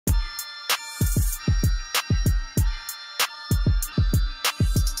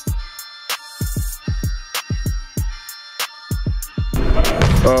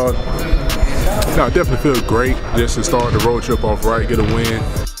No, I definitely feel great just to start the road trip off right, get a win.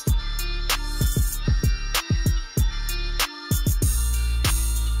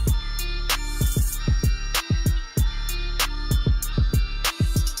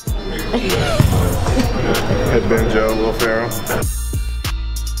 Head Ben Joe, Will Ferrell.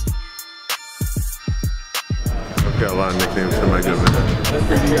 I've got a lot of nicknames for my good man.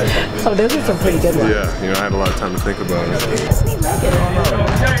 Oh, those are some pretty good ones. Yeah, you know, I had a lot of time to think about it.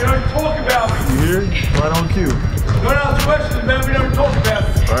 Yeah, you don't talk about me. You hear? Right on cue. Don't ask questions, man. We never talk about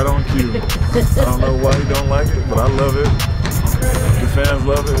it. Right on cue. I don't know why he don't like it, but I love it. The fans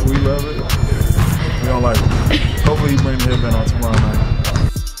love it. We love it. We don't like it. Hopefully he bring the headband on tomorrow night.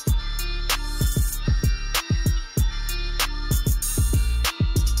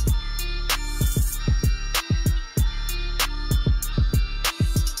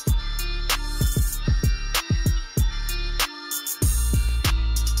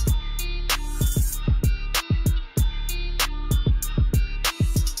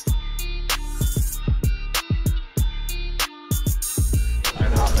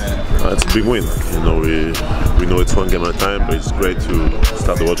 It's a big win. You know, we know it's one game at a time, but it's great to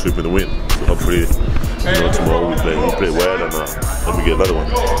start the road trip with a win. So hopefully, you know, tomorrow we play well and we get another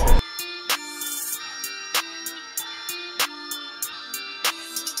one.